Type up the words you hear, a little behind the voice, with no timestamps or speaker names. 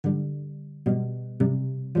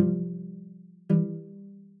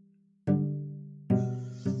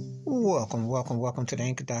Welcome to the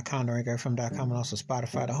Anchor.com, the AnchorFM.com, and also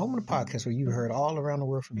Spotify, the home of the podcast where you heard all around the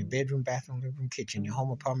world from your bedroom, bathroom, living room, kitchen, your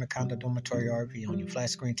home, apartment, condo, dormitory, RV, on your flat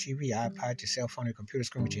screen TV, iPod, your cell phone, your computer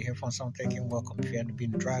screen with your headphones on. Thank you and welcome. If you had to be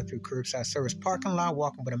in the drive-through, curbside service, parking lot,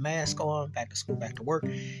 walking with a mask on, back to school, back to work,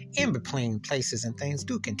 in between places and things,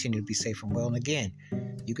 do continue to be safe and well. And again,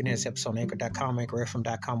 you can hear this episode on Anchor.com,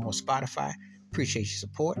 AnchorFM.com, or Spotify. Appreciate your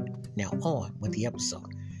support. Now on with the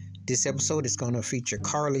episode. This episode is going to feature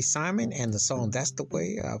Carly Simon and the song That's the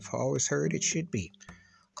Way I've Always Heard It Should Be.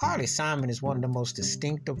 Carly Simon is one of the most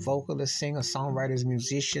distinctive vocalists, singers, songwriters,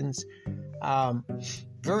 musicians,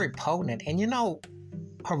 very potent. And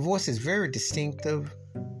her voice is very distinctive.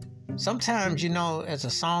 Sometimes, as a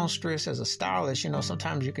songstress, as a stylist,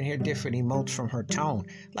 sometimes you can hear different emotes from her tone.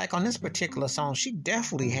 Like on this particular song, she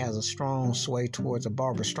definitely has a strong sway towards a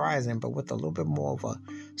Barbra Streisand, but with a little bit more of a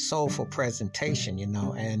soulful presentation,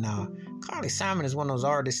 And Carly Simon is one of those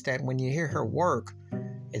artists that when you hear her work,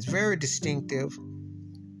 it's very distinctive.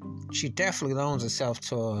 She definitely loans herself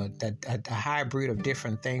to a hybrid of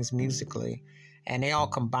different things musically. And they all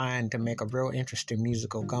combine to make a real interesting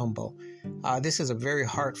musical gumbo. This is a very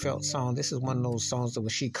heartfelt song. This is one of those songs that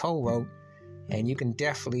she co-wrote, and you can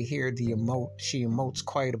definitely hear she emotes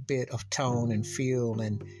quite a bit of tone and feel,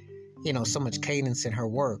 and so much cadence in her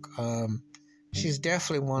work. She's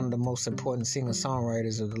definitely one of the most important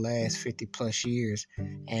singer-songwriters of the last 50 plus years.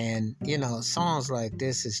 And songs like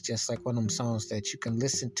this is just like one of them songs that you can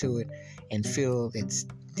listen to it and feel it's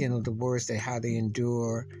the words, how they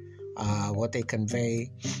endure, what they convey,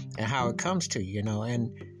 and how it comes to you, and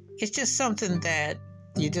it's just something that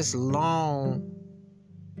you just long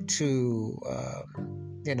to,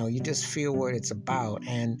 you just feel what it's about.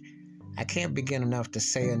 And I can't begin enough to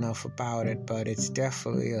say enough about it, but it's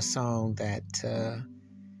definitely a song that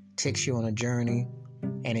takes you on a journey,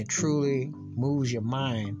 and it truly moves your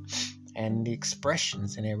mind and the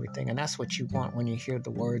expressions and everything. And that's what you want when you hear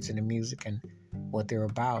the words and the music and what they're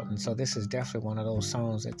about. And so this is definitely one of those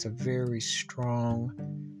songs that's a very strong,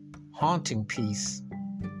 haunting piece,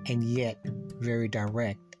 and yet very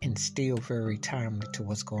direct and still very timely to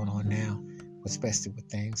what's going on now, especially with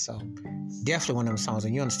things. So definitely one of those songs,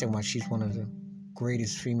 and you understand why she's one of the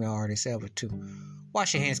greatest female artists ever too.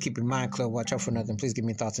 Wash your hands, keep your mind clear, watch out for nothing. Please give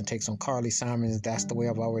me thoughts and takes on Carly Simon's That's the Way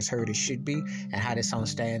I've Always Heard It Should Be, and how this song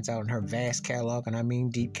stands out in her vast catalog, and I mean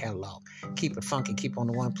deep catalog. Keep it funky, keep on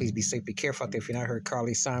the one. Please be safe, be careful out there. If you've not heard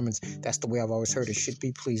Carly Simon's That's the Way I've Always Heard It Should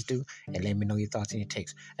Be, please do, and let me know your thoughts and your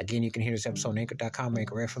takes. Again, you can hear this episode on Anchor.com,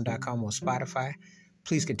 AnchorFM.com, or Spotify.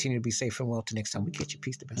 Please continue to be safe and well till next time we get you.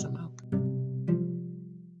 Peace, the best. I'm out.